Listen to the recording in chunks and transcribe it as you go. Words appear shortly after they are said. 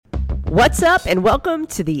What's up, and welcome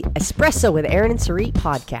to the Espresso with Aaron and Sarit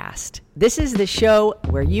podcast. This is the show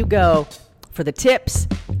where you go for the tips,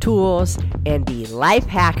 tools, and the life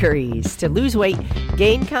hackeries to lose weight,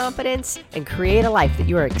 gain confidence, and create a life that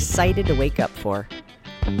you are excited to wake up for.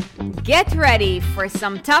 Get ready for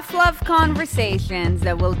some tough love conversations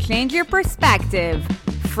that will change your perspective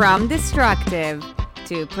from destructive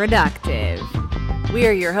to productive. We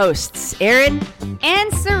are your hosts, Aaron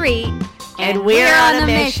and Sarit. And we're on a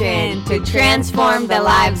mission to transform the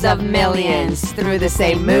lives of millions through the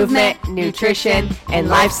same movement, nutrition, and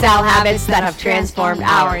lifestyle habits that have transformed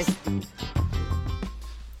ours.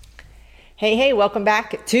 Hey, welcome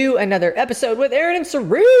back to another episode with Aaron and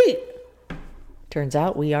Sarit. Turns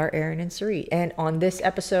out we are Aaron and Sarit. And on this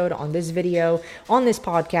episode, on this video, on this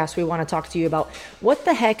podcast, we want to talk to you about what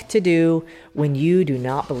the heck to do when you do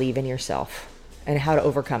not believe in yourself and how to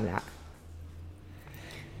overcome that.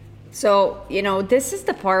 So, this is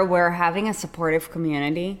the part where having a supportive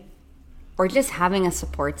community or just having a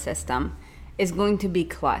support system is going to be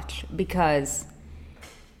clutch, because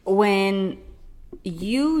when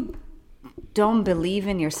you don't believe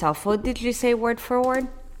in yourself, what did you say word for word?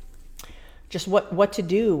 Just what to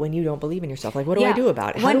do when you don't believe in yourself. Like, what do I do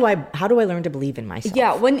about it? How do I learn to believe in myself?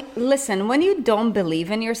 Yeah, when you don't believe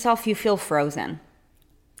in yourself, you feel frozen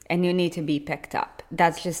and you need to be picked up.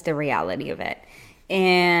 That's just the reality of it.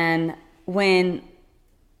 And when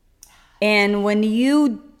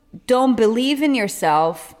you don't believe in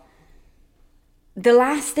yourself, the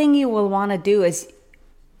last thing you will want to do is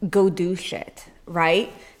go do shit, right?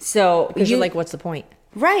 So because you're like, what's the point?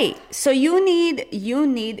 Right. So you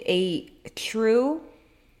need a true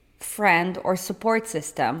friend or support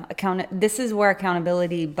system. This is where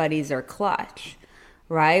accountability buddies are clutch,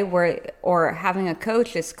 right? Or having a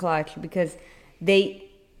coach is clutch, because they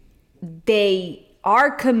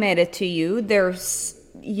are committed to you. They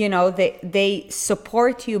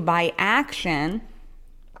support you by action.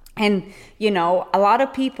 And, a lot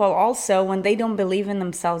of people also, when they don't believe in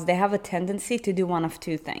themselves, they have a tendency to do one of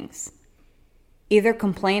two things. Either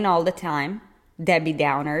complain all the time, Debbie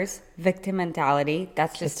Downers, victim mentality.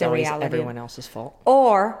 That's just the reality. It's everyone else's fault.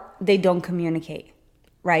 Or they don't communicate,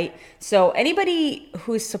 right? So anybody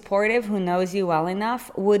who's supportive, who knows you well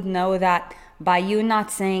enough, would know that by you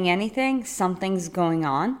not saying anything, something's going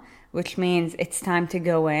on, which means it's time to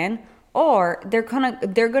go in. Or they're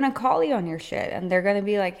gonna call you on your shit, and they're gonna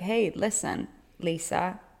be like, "Hey, listen,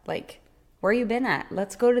 Lisa, like, where you been at?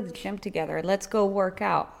 Let's go to the gym together. Let's go work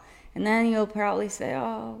out." And then you'll probably say,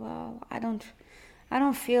 "Oh, well, I don't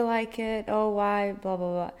feel like it. Oh, why? Blah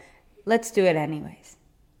blah blah." Let's do it anyways.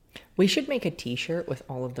 We should make a T-shirt with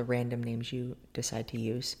all of the random names you decide to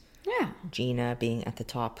use. Yeah. Gina being at the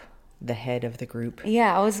top, the head of the group.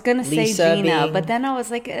 Yeah, I was going to say Lisa Gina, but then I was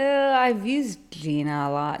like, I've used Gina a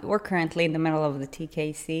lot. We're currently in the middle of the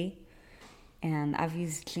TKC, and I've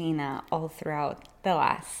used Gina all throughout the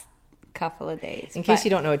last couple of days. In case you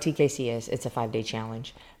don't know what TKC is, it's a 5-day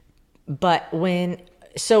challenge. But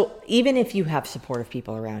so even if you have supportive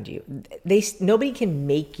people around you, nobody can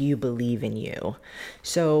make you believe in you.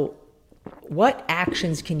 So what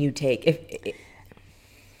actions can you take?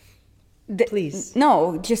 Please.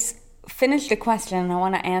 No, just finish the question, and I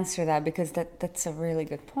want to answer that, because that's a really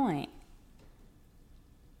good point.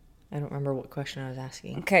 I don't remember what question I was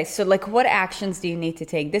asking. Okay, so what actions do you need to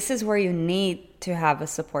take? This is where you need to have a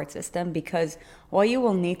support system, because what you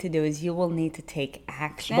will need to do is you will need to take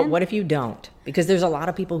action. But what if you don't? Because there's a lot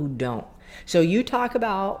of people who don't. So you talk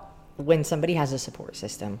about when somebody has a support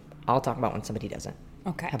system. I'll talk about when somebody doesn't.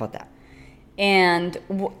 Okay. How about that? And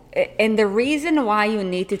the reason why you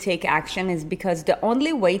need to take action is because the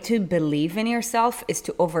only way to believe in yourself is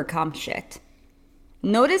to overcome shit.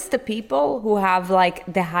 Notice the people who have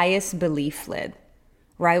the highest belief lid,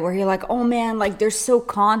 right? Where you're like, oh man, they're so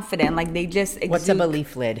confident, they just exude. What's a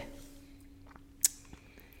belief lid?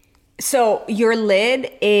 So your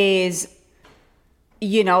lid is,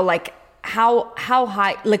 how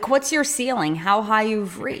high, what's your ceiling? How high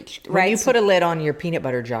you've reached, right? When you put a lid on your peanut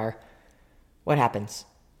butter jar, what happens?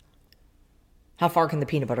 How far can the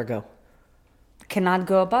peanut butter go? Cannot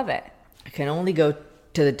go above it. It can only go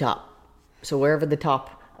to the top. So wherever the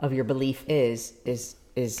top of your belief is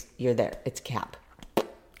you're there. It's cap.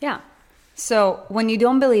 Yeah. So when you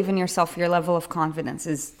don't believe in yourself, your level of confidence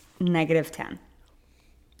is -10.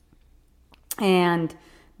 And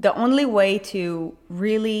the only way to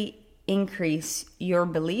really increase your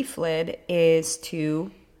belief lid is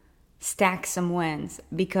to stack some wins,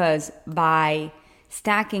 because by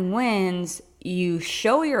stacking wins, you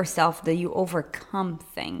show yourself that you overcome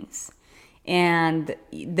things. And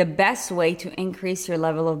the best way to increase your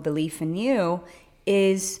level of belief in you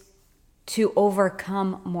is to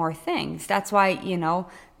overcome more things. That's why,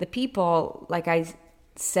 the people, like I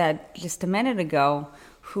said just a minute ago,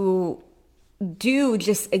 who do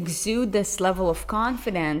just exude this level of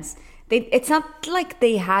confidence, it's not like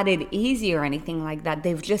they had it easy or anything like that.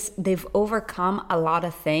 They've overcome a lot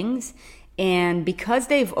of things. And because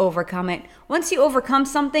they've overcome it, once you overcome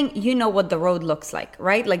something, you know what the road looks like,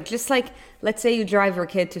 right? Like, just like, let's say you drive your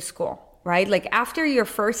kid to school, right? Like, after your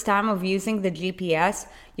first time of using the GPS,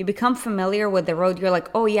 you become familiar with the road. You're like,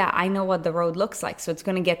 oh yeah, I know what the road looks like. So it's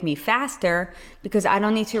going to get me faster because I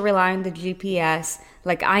don't need to rely on the GPS.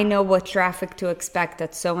 Like, I know what traffic to expect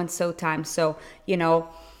at so-and-so time. So,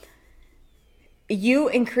 you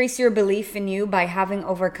increase your belief in you by having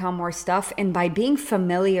overcome more stuff and by being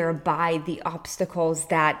familiar by the obstacles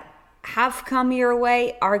that have come your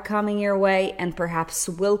way, are coming your way, and perhaps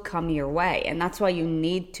will come your way. And that's why you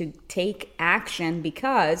need to take action,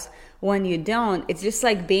 because when you don't, it's just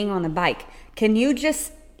like being on a bike. Can you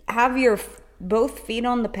just have your both feet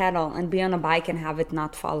on the pedal and be on a bike and have it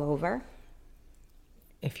not fall over?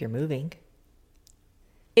 If you're moving.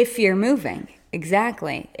 If you're moving,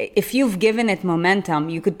 exactly. If you've given it momentum,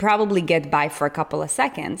 you could probably get by for a couple of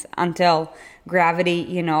seconds until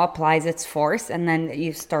gravity, applies its force, and then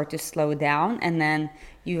you start to slow down, and then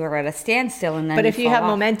you are at a standstill, and then. But if you have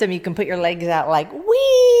momentum, you can put your legs out like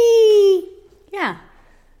wee. Yeah,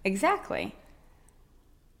 exactly.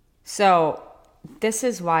 So this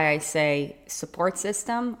is why I say support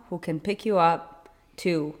system who can pick you up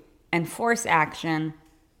to enforce action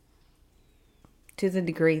to the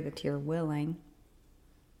degree that you're willing.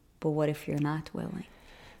 But what if you're not willing?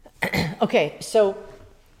 Okay, so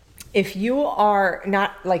if you are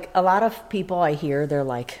not, like, a lot of people I hear, they're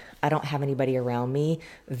like, I don't have anybody around me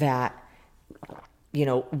that,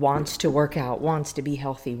 wants to work out, wants to be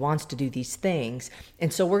healthy, wants to do these things.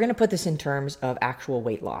 And so we're going to put this in terms of actual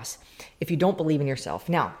weight loss. If you don't believe in yourself.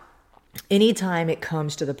 Now, anytime it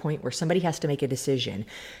comes to the point where somebody has to make a decision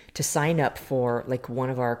to sign up for like one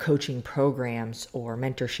of our coaching programs or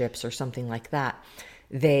mentorships or something like that,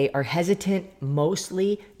 they are hesitant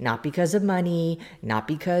mostly not because of money, not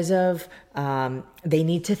because of they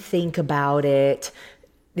need to think about it.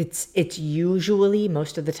 It's usually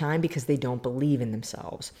most of the time because they don't believe in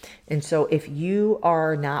themselves. And so if you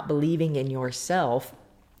are not believing in yourself,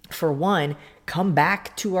 for one, come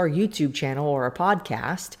back to our YouTube channel or our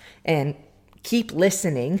podcast and keep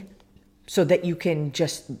listening so that you can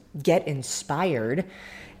just get inspired.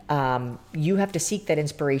 You have to seek that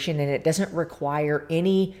inspiration, and it doesn't require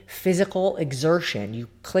any physical exertion. You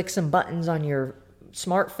click some buttons on your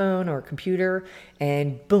smartphone or computer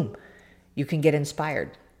and boom, you can get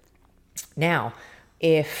inspired. Now,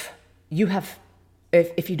 if you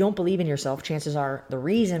don't believe in yourself, chances are the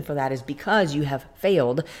reason for that is because you have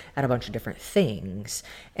failed at a bunch of different things.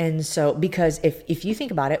 And so, because if you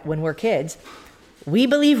think about it, when we're kids, we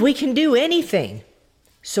believe we can do anything.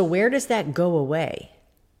 So where does that go away?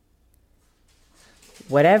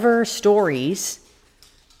 Whatever stories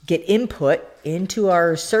get input into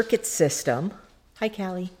our circuit system, hi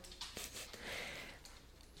Callie,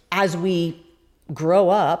 as we grow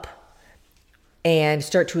up and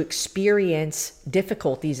start to experience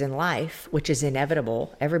difficulties in life, which is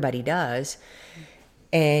inevitable, everybody does,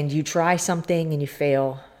 and you try something and you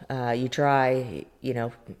fail, you try,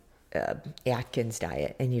 Atkins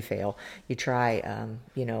diet and you fail. You try,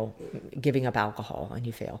 giving up alcohol and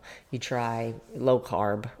you fail. You try low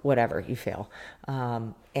carb, whatever, you fail.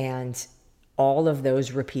 And all of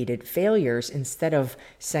those repeated failures, instead of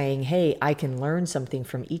saying, hey, I can learn something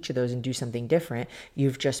from each of those and do something different,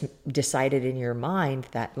 you've just decided in your mind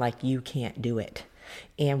that you can't do it.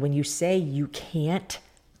 And when you say you can't,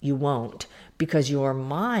 you won't, because your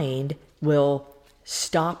mind will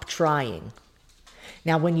stop trying.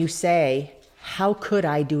 Now, when you say, how could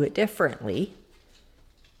I do it differently?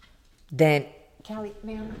 Then, Callie,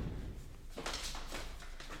 ma'am.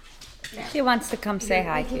 She wants to come say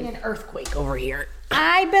hi. Making an earthquake over here.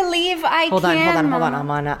 I believe I Hold can.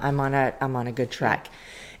 on. I'm on a good track.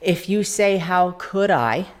 If you say, how could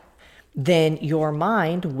I? Then your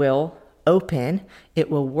mind will open. It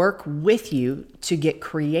will work with you to get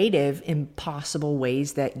creative in possible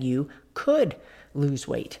ways that you could lose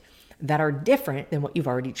weight that are different than what you've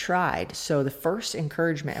already tried. So the first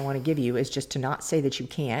encouragement I want to give you is just to not say that you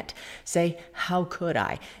can't. Say, how could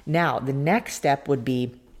I? Now, the next step would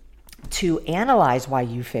be to analyze why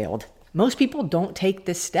you failed. Most people don't take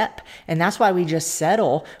this step, and that's why we just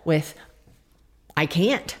settle with, I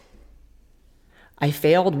can't. I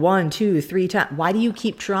failed 1, 2, 3 times. Why do you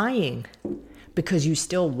keep trying? Because you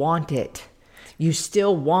still want it. You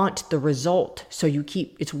still want the result. So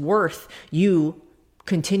it's worth you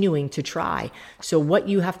continuing to try. So what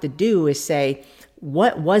you have to do is say,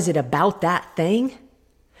 what was it about that thing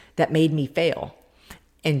that made me fail?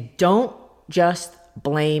 And don't just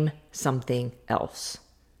blame something else.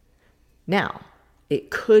 Now, it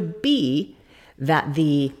could be that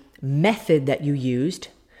the method that you used,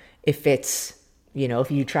 if it's,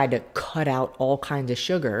 if you tried to cut out all kinds of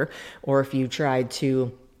sugar, or if you tried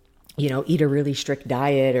to, eat a really strict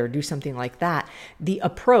diet or do something like that, the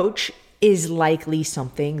approach is likely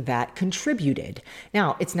something that contributed.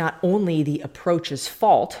 Now, it's not only the approach's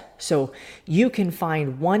fault. So you can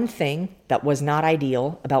find one thing that was not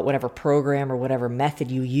ideal about whatever program or whatever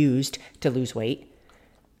method you used to lose weight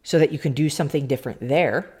so that you can do something different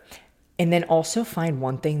there. And then also find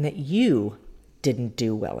one thing that you didn't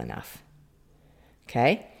do well enough.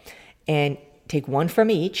 Okay? And take one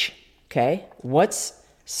from each. Okay? What's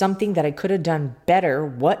something that I could have done better?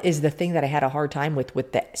 What is the thing that I had a hard time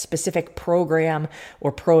with the specific program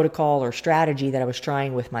or protocol or strategy that I was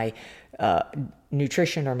trying with my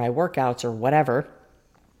nutrition or my workouts or whatever?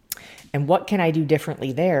 And what can I do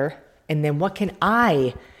differently there? And then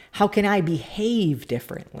how can I behave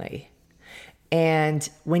differently? And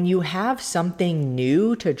when you have something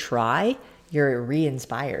new to try, you're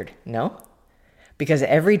re-inspired, no? Because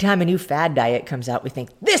every time a new fad diet comes out, we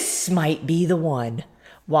think, this might be the one.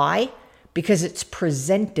 Why? Because it's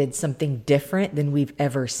presented something different than we've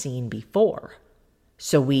ever seen before.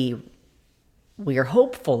 So we are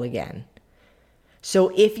hopeful again.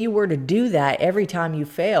 So if you were to do that every time you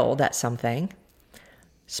failed at something,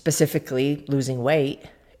 specifically losing weight,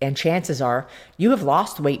 and chances are you have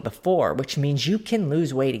lost weight before, which means you can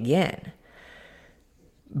lose weight again.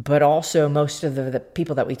 But also most of the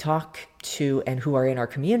people that we talk to and who are in our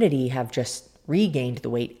community have just regained the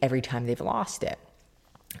weight every time they've lost it.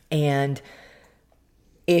 And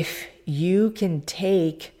if you can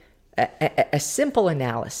take a simple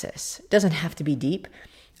analysis, it doesn't have to be deep,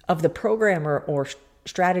 of the program or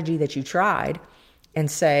strategy that you tried and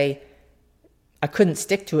say, I couldn't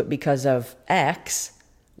stick to it because of X,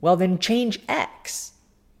 well, then change X.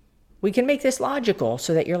 We can make this logical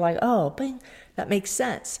so that you're like, oh, bing, that makes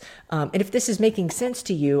sense. And if this is making sense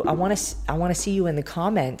to you, I want to see you in the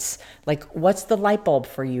comments. Like, what's the light bulb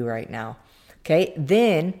for you right now? Okay.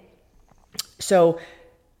 Then, so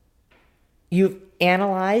you've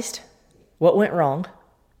analyzed what went wrong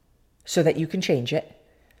so that you can change it.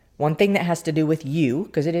 One thing that has to do with you,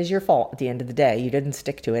 because it is your fault at the end of the day. You didn't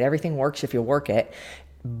stick to it. Everything works if you work it.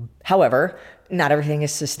 However, not everything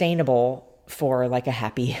is sustainable for like a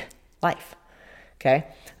happy life. Okay.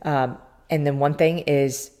 And then one thing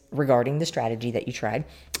is regarding the strategy that you tried.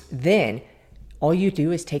 Then all you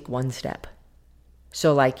do is take one step.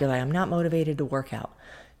 So like, you're like, I'm not motivated to work out.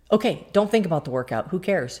 Okay. Don't think about the workout. Who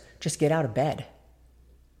cares? Just get out of bed.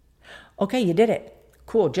 Okay. You did it.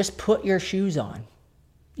 Cool. Just put your shoes on.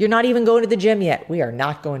 You're not even going to the gym yet. We are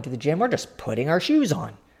not going to the gym. We're just putting our shoes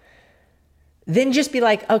on. Then just be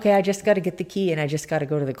like, okay, I just got to get the key and I just got to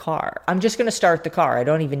go to the car. I'm just going to start the car. I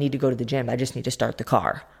don't even need to go to the gym. I just need to start the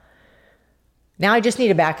car. Now I just need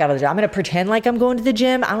to back out of the gym. I'm going to pretend like I'm going to the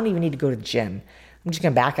gym. I don't even need to go to the gym. I'm just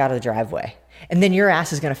going to back out of the driveway. And then your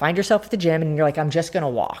ass is going to find yourself at the gym and you're like, I'm just going to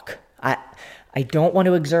walk. I don't want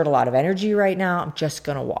to exert a lot of energy right now. I'm just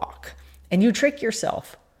going to walk. And you trick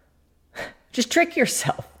yourself. Just trick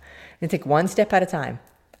yourself and take one step at a time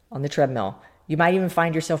on the treadmill. You might even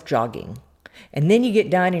find yourself jogging. And then you get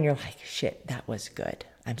done and you're like, shit, that was good.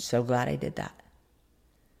 I'm so glad I did that.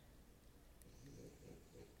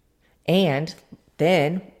 And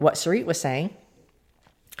then what Sarit was saying,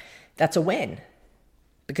 that's a win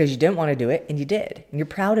because you didn't want to do it and you did. And you're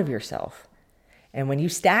proud of yourself. And when you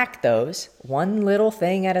stack those one little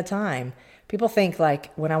thing at a time, people think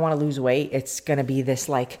like when I want to lose weight, it's going to be this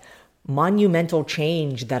like monumental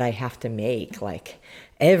change that I have to make. Like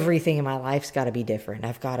everything in my life's got to be different.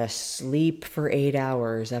 I've got to sleep for 8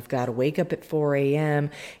 hours. I've got to wake up at 4 a.m.,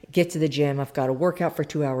 get to the gym. I've got to work out for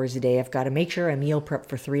 2 hours a day. I've got to make sure I meal prep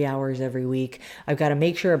for 3 hours every week. I've got to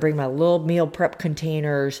make sure I bring my little meal prep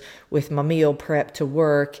containers with my meal prep to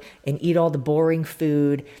work and eat all the boring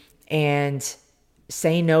food and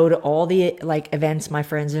say no to all the like events my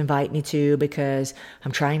friends invite me to because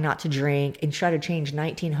I'm trying not to drink, and try to change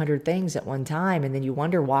 1,900 things at one time. And then you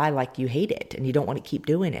wonder why like you hate it and you don't want to keep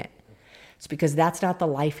doing it. It's because that's not the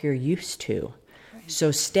life you're used to.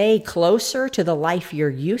 So stay closer to the life you're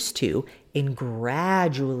used to and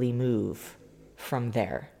gradually move from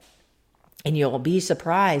there. And you'll be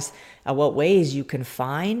surprised at what ways you can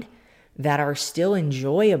find that are still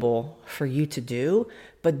enjoyable for you to do,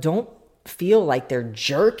 but don't feel like they're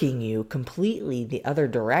jerking you completely the other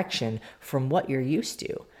direction from what you're used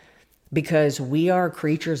to. because we are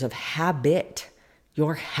creatures of habit.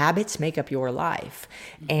 Your habits make up your life.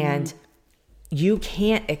 And you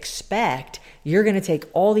can't expect you're going to take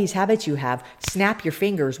all these habits you have, snap your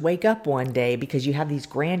fingers, wake up one day because you have these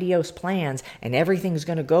grandiose plans and everything's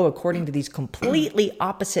going to go according to these completely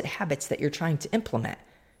opposite habits that you're trying to implement.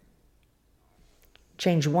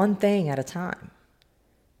 Change one thing at a time.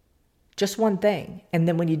 Just one thing. And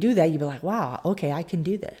then when you do that, you'll be like, wow, okay, I can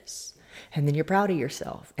do this. And then you're proud of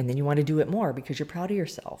yourself. And then you want to do it more because you're proud of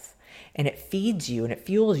yourself. And it feeds you and it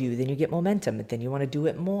fuels you. Then you get momentum and then you want to do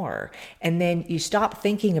it more. And then you stop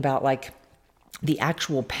thinking about like the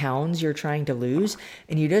actual pounds you're trying to lose.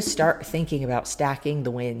 And you just start thinking about stacking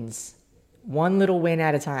the wins. One little win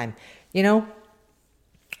at a time. You know,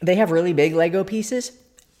 they have really big Lego pieces.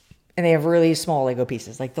 And they have really small Lego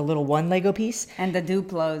pieces, like the little one Lego piece. And the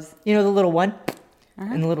Duplos. You know, the little one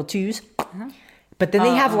and the little twos. But then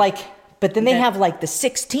they have like, they have like the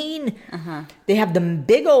 16. They have the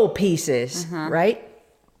big old pieces, right?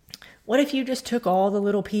 What if you just took all the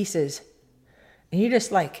little pieces and you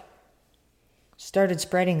just like started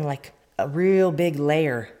spreading like a real big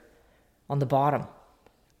layer on the bottom,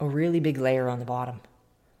 a really big layer on the bottom,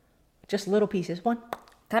 just little pieces, one.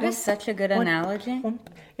 That is such a good analogy. You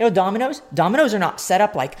know, dominoes are not set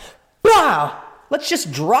up like, bah, let's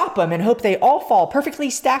just drop them and hope they all fall perfectly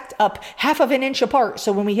stacked up half of an inch apart.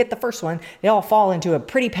 So when we hit the first one, they all fall into a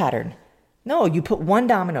pretty pattern. No, you put one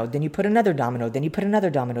domino, then you put another domino, then you put another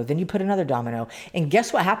domino, then you put another domino. And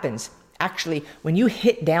guess what happens? Actually, when you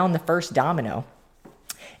hit down the first domino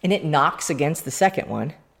and it knocks against the second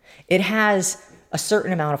one, it has a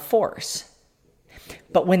certain amount of force.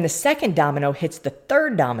 But when the second domino hits the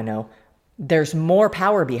third domino, there's more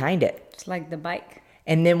power behind it. It's like the bike.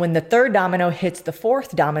 And then when the third domino hits the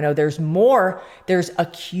fourth domino, there's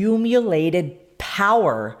accumulated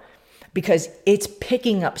power because it's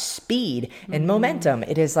picking up speed and momentum.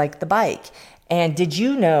 It is like the bike. And did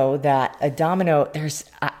you know that a domino,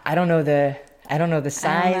 I don't know the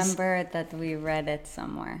size. I remember that we read it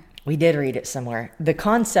somewhere. We did read it somewhere. The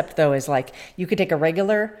concept, though, is like you could take a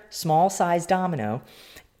regular small size domino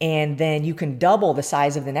and then you can double the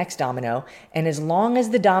size of the next domino. And as long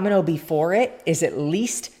as the domino before it is at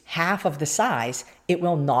least half of the size, it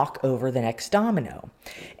will knock over the next domino.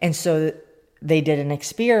 And so they did an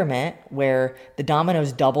experiment where the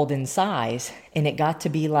dominoes doubled in size and it got to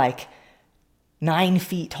be like 9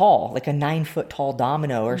 feet tall, like a 9-foot tall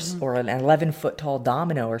domino or an 11-foot tall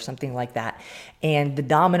domino or something like that. And the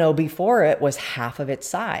domino before it was half of its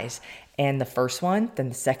size. And the first one, then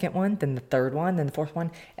the second one, then the third one, then the fourth one.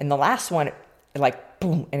 And the last one, it like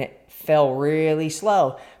boom, and it fell really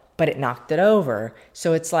slow, but it knocked it over.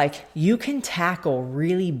 So it's like you can tackle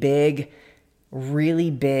really big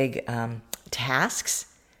tasks,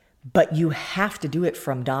 but you have to do it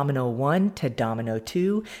from domino 1 to domino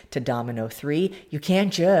 2 to domino 3. You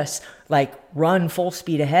can't just like run full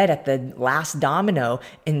speed ahead at the last domino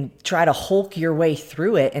and try to Hulk your way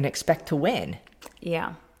through it and expect to win.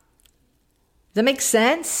 Yeah. Does that make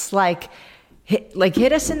sense? Like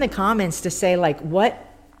hit us in the comments to say like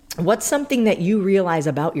what's something that you realize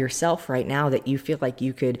about yourself right now that you feel like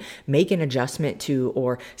you could make an adjustment to,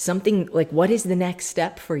 or something like what is the next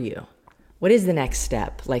step for you? What is the next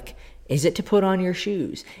step? Like, is it to put on your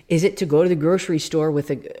shoes? Is it to go to the grocery store with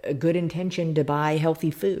a good intention to buy healthy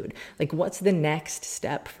food? Like, what's the next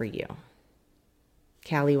step for you?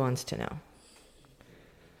 Callie wants to know.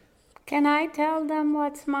 Can I tell them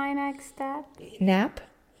what's my next step? Nap?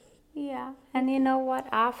 Yeah. And you know what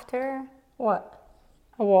after? What?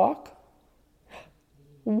 A walk?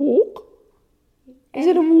 Walk? Is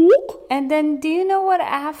it a walk? And then do you know what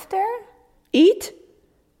after? Eat?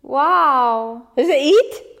 Wow. Is it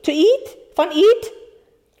eat? To eat? Fun eat?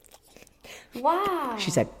 Wow. She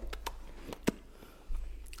said.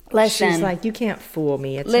 Listen. She's like, you can't fool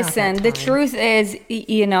me. It's listen, not that the time. truth is,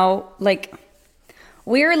 you know, like,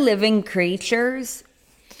 we're living creatures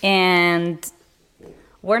and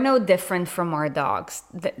we're no different from our dogs.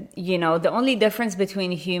 You know, the only difference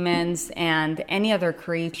between humans and any other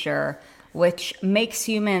creature, which makes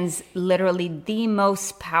humans literally the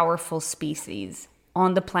most powerful species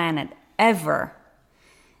on the planet ever,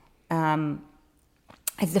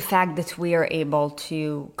 is the fact that we are able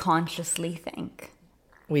to consciously think.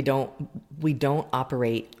 We don't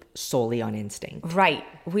operate solely on instinct. Right.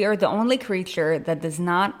 We are the only creature that does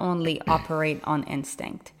not only operate on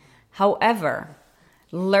instinct. However,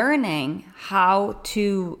 learning how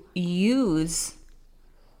to use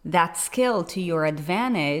that skill to your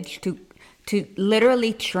advantage, to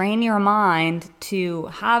literally train your mind to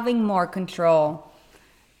having more control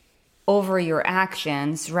over your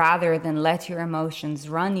actions rather than let your emotions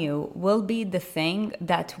run you will be the thing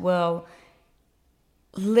that will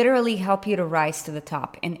literally help you to rise to the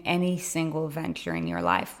top in any single venture in your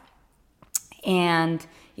life. And,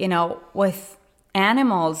 with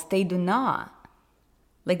animals, they do not.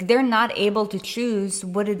 Like, they're not able to choose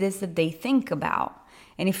what it is that they think about.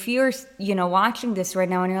 And if you're, watching this right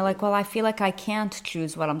now and you're like, well, I feel like I can't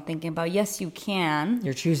choose what I'm thinking about. Yes, you can.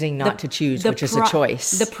 You're choosing not to choose, which is a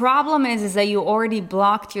choice. The problem is that you already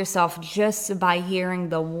blocked yourself just by hearing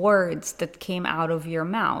the words that came out of your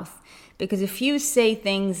mouth. Because if you say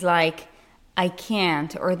things like, I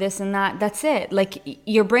can't, or this and that, that's it. Like,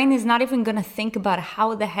 your brain is not even going to think about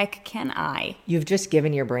how the heck can I. You've just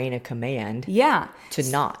given your brain a command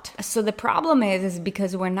to not. So the problem is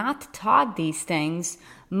because we're not taught these things.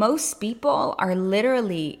 Most people are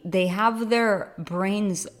literally, they have their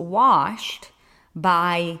brains washed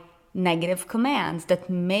by negative commands that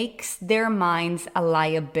makes their minds a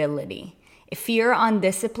liability. If you're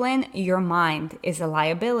undisciplined, your mind is a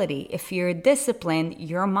liability. If you're disciplined,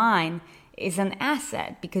 your mind is an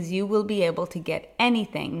asset because you will be able to get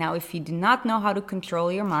anything. Now, if you do not know how to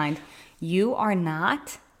control your mind, you are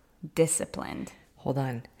not disciplined. Hold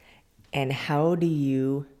on. And how do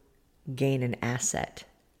you gain an asset?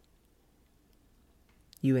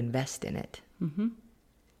 You invest in it. Mm-hmm.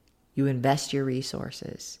 You invest your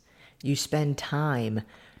resources. You spend time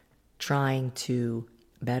trying to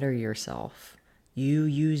better yourself. You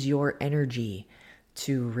use your energy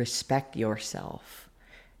to respect yourself.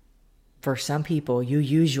 For some people, you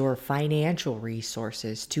use your financial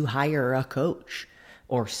resources to hire a coach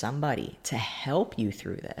or somebody to help you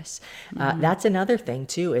through this. That's another thing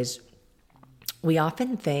too, is we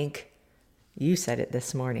often think, you said it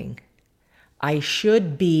this morning, I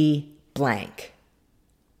should be blank.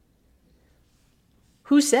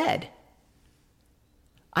 Who said?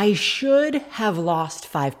 I should have lost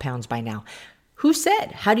 5 pounds by now. Who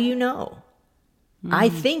said? How do you know? I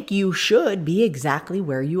think you should be exactly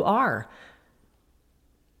where you are.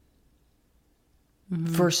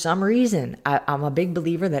 For some reason, I'm a big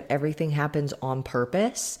believer that everything happens on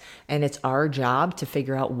purpose, and it's our job to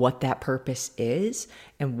figure out what that purpose is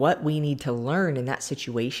and what we need to learn in that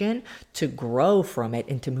situation to grow from it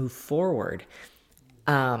and to move forward.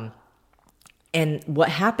 And what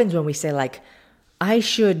happens when we say, like, I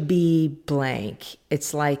should be blank,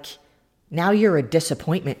 it's like now you're a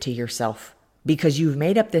disappointment to yourself because you've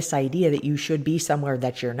made up this idea that you should be somewhere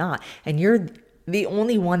that you're not, and you're the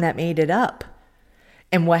only one that made it up.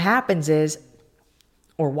 And what happens is,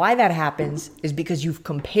 or why that happens, is because you've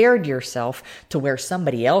compared yourself to where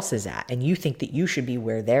somebody else is at, and you think that you should be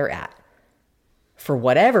where they're at for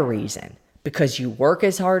whatever reason, because you work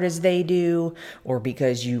as hard as they do, or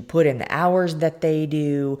because you put in the hours that they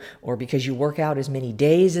do, or because you work out as many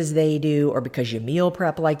days as they do, or because you meal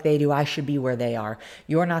prep like they do. I should be where they are.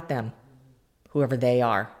 You're not them, whoever they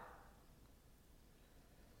are.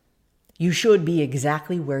 You should be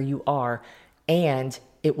exactly where you are, and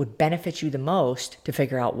it would benefit you the most to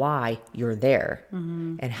figure out why you're there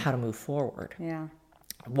and how to move forward. Yeah.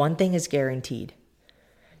 One thing is guaranteed.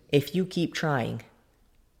 If you keep trying,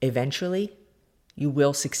 eventually you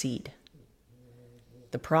will succeed.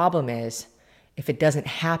 The problem is, if it doesn't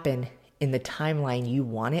happen in the timeline you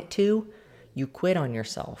want it to, you quit on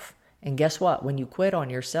yourself. And guess what? When you quit on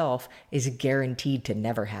yourself, it's guaranteed to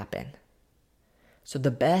never happen. So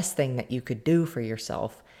the best thing that you could do for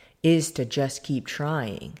yourself is to just keep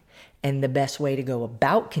trying. And the best way to go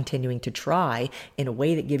about continuing to try in a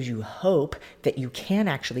way that gives you hope that you can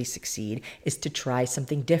actually succeed is to try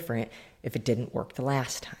something different if it didn't work the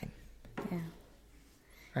last time. Yeah.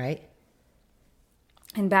 Right?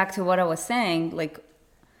 And back to what I was saying, like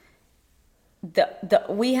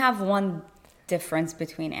we have one difference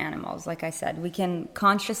between animals. Like I said, we can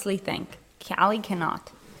consciously think. Callie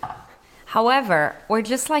cannot. However, we're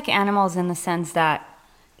just like animals in the sense that,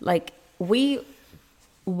 like, we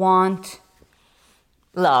want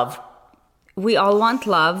love. We all want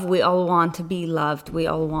love. We all want to be loved. We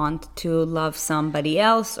all want to love somebody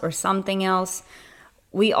else or something else.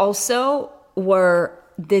 We also were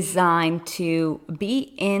designed to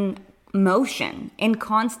be in motion, in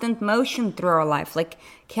constant motion through our life. Like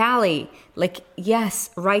Callie, like, yes,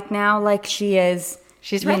 right now, like she's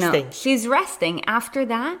resting. She's resting. After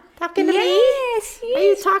that, talking to me? Yes. Are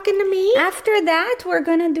you talking to me? After that, we're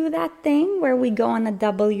going to do that thing where we go on a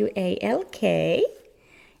WALK.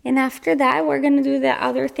 And after that, we're going to do the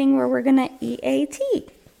other thing where we're going to EAT.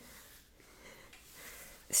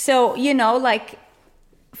 So, like,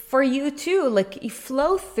 for you too, like, you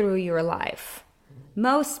flow through your life.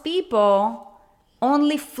 Most people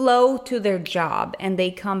only flow to their job and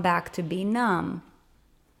they come back to be numb.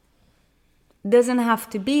 Doesn't have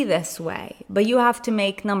to be this way, but you have to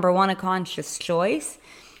make, number one, a conscious choice,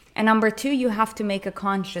 and number two, you have to make a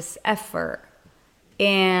conscious effort.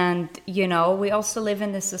 And, you know, we also live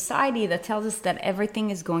in this society that tells us that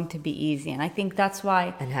everything is going to be easy, and I think that's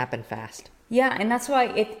why... And happen fast. Yeah, and that's why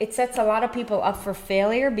it sets a lot of people up for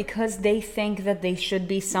failure, because they think that they should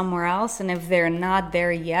be somewhere else, and if they're not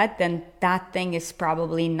there yet, then that thing is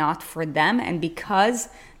probably not for them. And because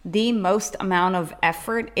the most amount of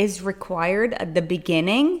effort is required at the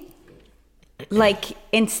beginning, like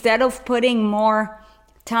instead of putting more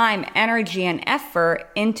time, energy, and effort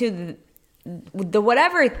into the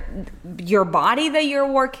whatever your body that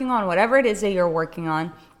you're working on, whatever it is that you're working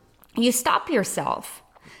on, you stop yourself.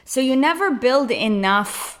 So you never build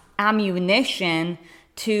enough ammunition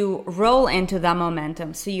to roll into that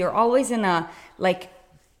momentum. So you're always in a, like,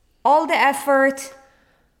 all the effort,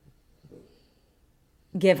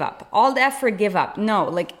 give up. All the effort, give up. No,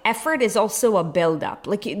 like, effort is also a build-up.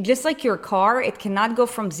 Like, just like your car, it cannot go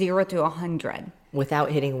from 0 to 100.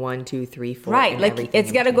 Without hitting 1, 2, 3, 4. Right, like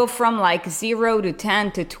it's got to go from like 0 to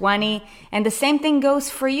 10 to 20. And the same thing goes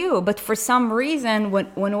for you. But for some reason,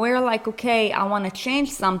 when we're like, okay, I want to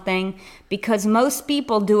change something, because most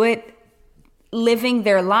people do it living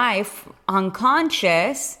their life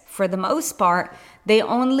unconscious for the most part, they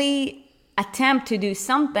only attempt to do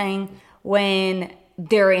something when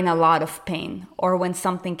they're in a lot of pain or when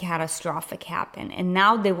something catastrophic happened, and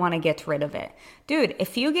now they want to get rid of it. Dude,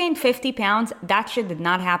 if you gained 50 pounds, that shit did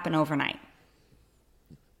not happen overnight.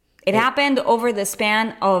 It happened over the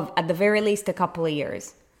span of, at the very least, a couple of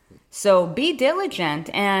years. So be diligent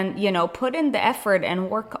and, you know, put in the effort and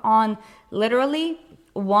work on literally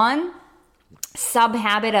one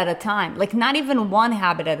sub-habit at a time. Like, not even one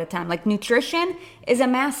habit at a time. Like, nutrition is a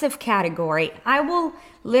massive category. I will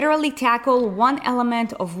literally tackle one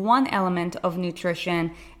element of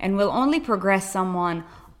nutrition, and will only progress someone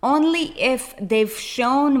only if they've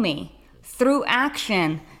shown me through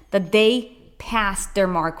action that they passed their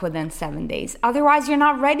mark within 7 days. Otherwise, you're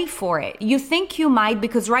not ready for it. You think you might,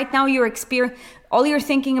 because right now all you're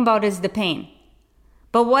thinking about is the pain.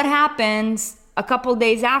 But what happens a couple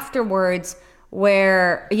days afterwards,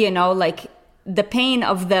 where, you know, like, the pain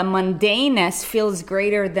of the mundaneness feels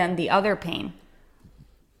greater than the other pain?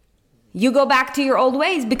 You go back to your old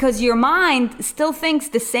ways because your mind still thinks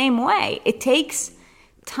the same way. It takes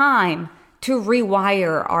time to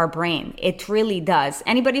rewire our brain. It really does.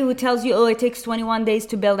 Anybody who tells you, oh, it takes 21 days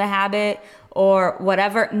to build a habit or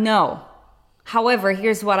whatever, no. However,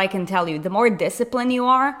 here's what I can tell you. The more disciplined you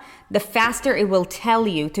are, the faster it will tell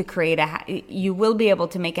you to create you will be able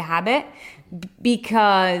to make a habit,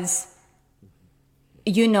 because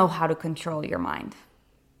you know how to control your mind.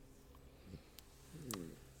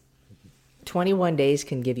 21 days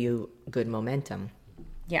can give you good momentum.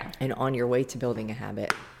 Yeah. And on your way to building a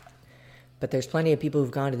habit. But there's plenty of people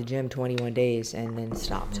who've gone to the gym 21 days and then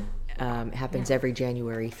stopped. It happens every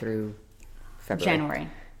January through February.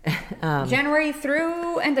 January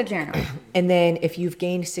through end of January. And then if you've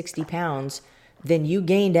gained 60 pounds, then you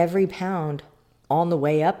gained every pound on the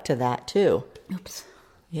way up to that too. Oops.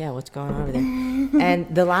 Yeah, what's going on over there?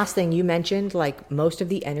 And the last thing you mentioned, like, most of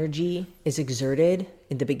the energy is exerted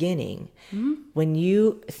in the beginning. Mm-hmm. When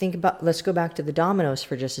you think about, let's go back to the dominoes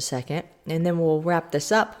for just a second, and then we'll wrap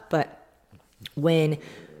this up. But when,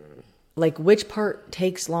 like, which part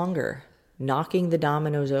takes longer? Knocking the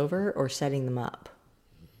dominoes over or setting them up?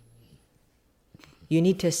 You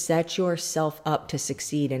need to set yourself up to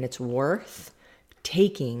succeed, and it's worth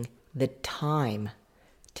taking the time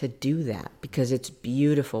to do that, because it's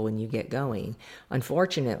beautiful when you get going.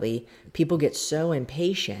 Unfortunately, people get so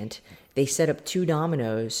impatient, they set up 2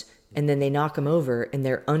 dominoes and then they knock them over and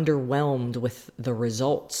they're underwhelmed with the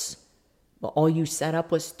results. Well, all you set up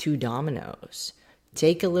was 2 dominoes.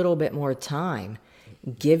 Take a little bit more time.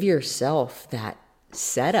 Give yourself that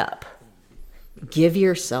setup. Give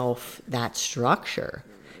yourself that structure,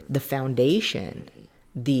 the foundation,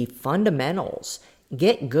 the fundamentals.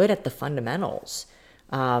 Get good at the fundamentals.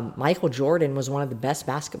 Michael Jordan was one of the best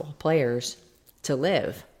basketball players to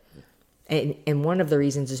live. And one of the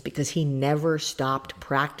reasons is because he never stopped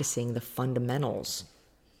practicing the fundamentals.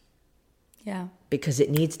 Yeah. Because it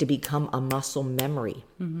needs to become a muscle memory.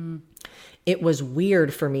 Mm-hmm. It was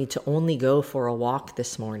weird for me to only go for a walk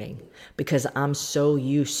this morning because I'm so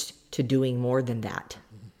used to doing more than that.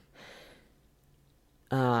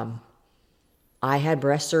 I had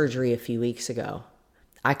breast surgery a few weeks ago.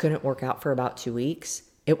 I couldn't work out for about 2 weeks.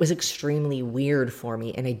 It was extremely weird for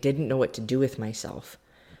me, and I didn't know what to do with myself.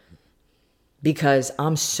 because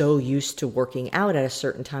I'm so used to working out at a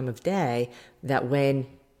certain time of day that when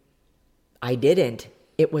I didn't,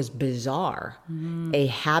 it was bizarre. A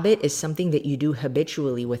habit is something that you do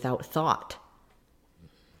habitually without thought.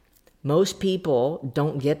 Most people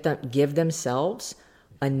don't give themselves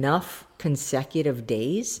enough consecutive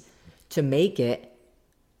days to make it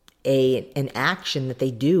an action that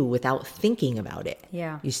they do without thinking about it.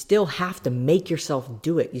 Yeah. You still have to make yourself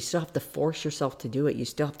do it. You still have to force yourself to do it. You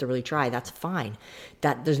still have to really try. That's fine.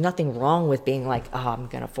 There's nothing wrong with being like, oh, I'm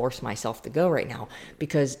going to force myself to go right now.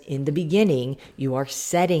 Because in the beginning, you are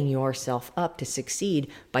setting yourself up to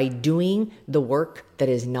succeed by doing the work that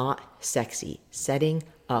is not sexy. Setting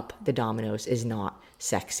up the dominoes is not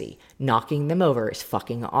sexy. Knocking them over is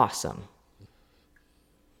fucking awesome.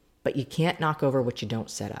 But you can't knock over what you don't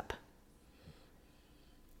set up.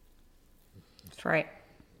 That's right.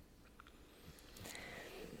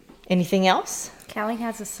 Anything else? Callie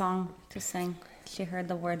has a song to sing. She heard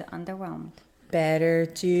the word underwhelmed. Better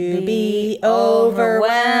to be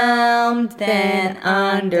overwhelmed than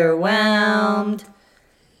underwhelmed.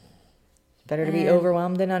 Better to be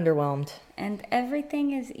overwhelmed than underwhelmed. And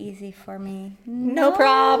everything is easy for me. No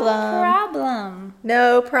problem.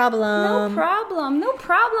 No problem. No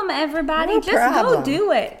problem, everybody. No Just problem. go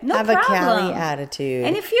do it. No Have problem. a Callie attitude.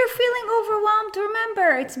 And if you're feeling overwhelmed,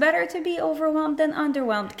 remember, it's better to be overwhelmed than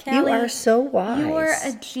underwhelmed. Callie, You are so wise. You are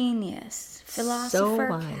a genius. Philosopher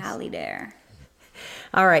wise. Callie there.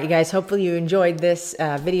 All right, you guys, hopefully you enjoyed this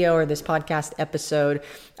video or this podcast episode.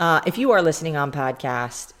 If you are listening on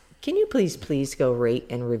podcast, can you please go rate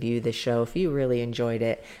and review the show if you really enjoyed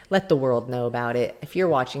it? Let the world know about it. If you're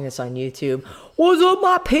watching this on YouTube, what's up,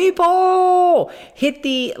 my people? Hit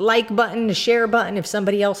the like button, the share button if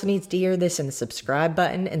somebody else needs to hear this, and the subscribe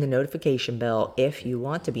button and the notification bell if you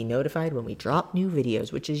want to be notified when we drop new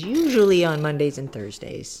videos, which is usually on Mondays and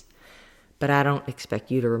Thursdays. But I don't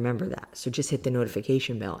expect you to remember that. So just hit the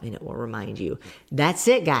notification bell and it will remind you. That's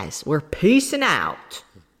it, guys. We're peacing out.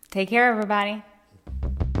 Take care, everybody.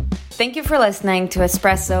 Thank you for listening to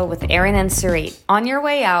Espresso with Erin and Sarit. On your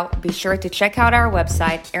way out, be sure to check out our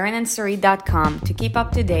website, erinandsarit.com, to keep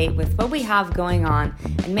up to date with what we have going on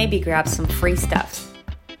and maybe grab some free stuff.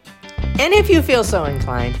 And if you feel so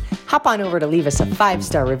inclined, hop on over to leave us a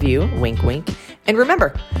 5-star review, wink, wink. And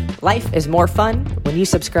remember, life is more fun when you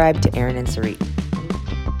subscribe to Erin and Sarit.